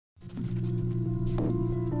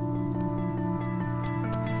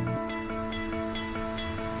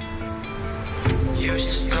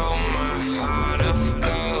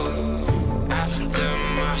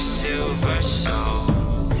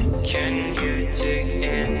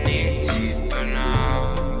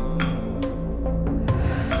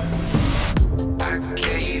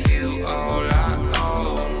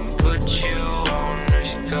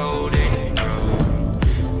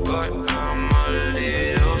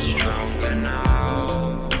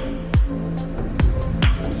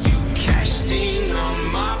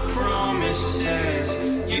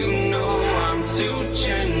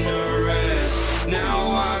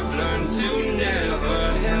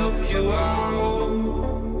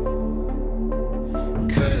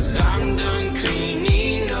'Cause I'm done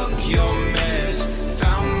cleaning up your mess.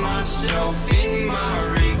 Found myself in my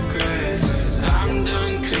regrets. 'Cause I'm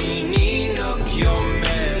done cleaning up your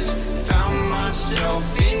mess. Found myself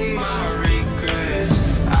in my regrets.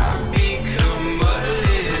 I've become a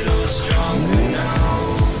little stronger now.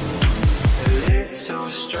 A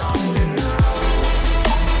little stronger now.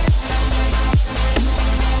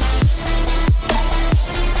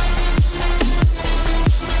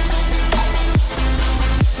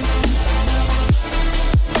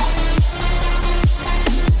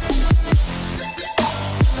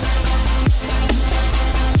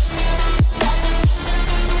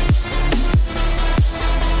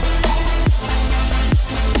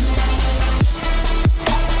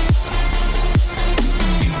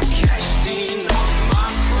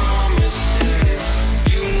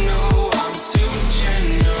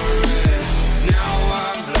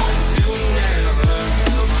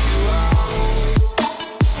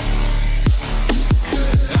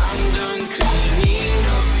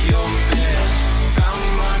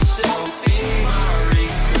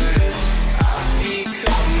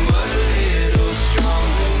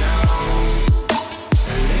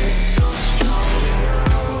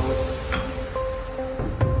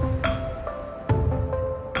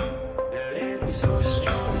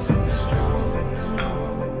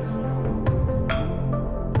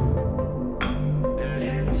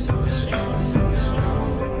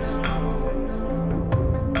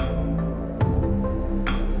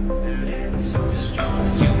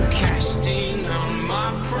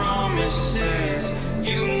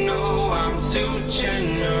 Too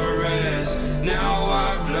generous. Now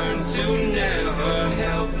I've learned to never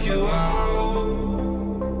help you out.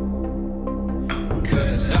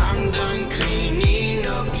 'Cause I'm done cleaning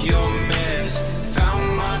up your mess. Found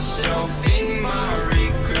myself in my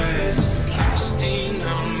regrets. Casting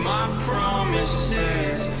on my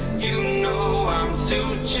promises. You know I'm too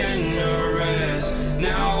generous.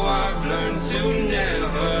 Now I've learned to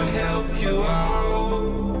never help you out.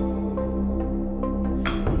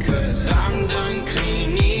 'Cause I'm done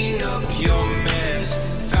cleaning up your mess.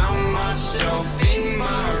 Found myself in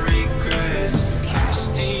my regrets.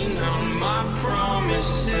 Casting on my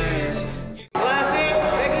promises. Classic,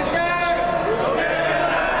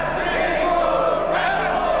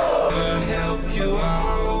 Never help you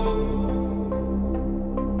out.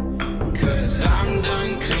 'Cause I'm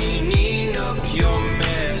done cleaning up your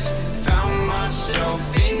mess. Found myself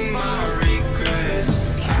in my regrets.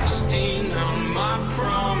 Casting on my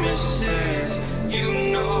promises. You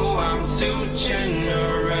know I'm too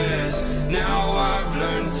generous. Now I've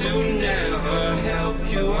learned to never help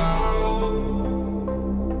you out.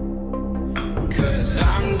 'Cause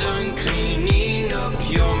I'm done cleaning up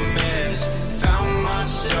your mess. Found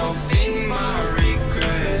myself in my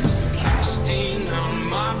regrets. Casting on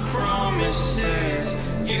my promises.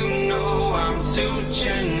 You know I'm too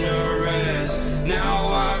generous. Now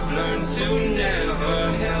I've learned to never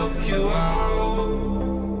help you out.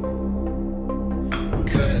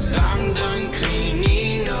 'Cause I'm done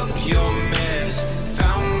cleaning up your mess.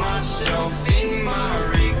 Found myself in my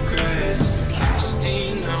regrets.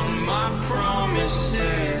 Casting on my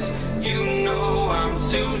promises. You know I'm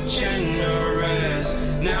too generous.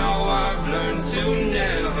 Now I've learned to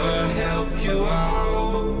never help you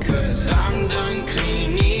out. 'Cause I'm done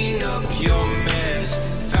cleaning up your mess.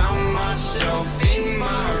 Found myself in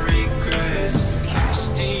my regrets.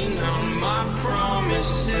 Casting on my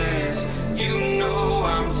promises. You know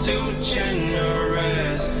I'm too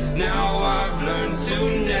generous. Now I've learned to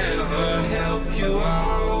never help you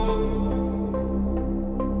out.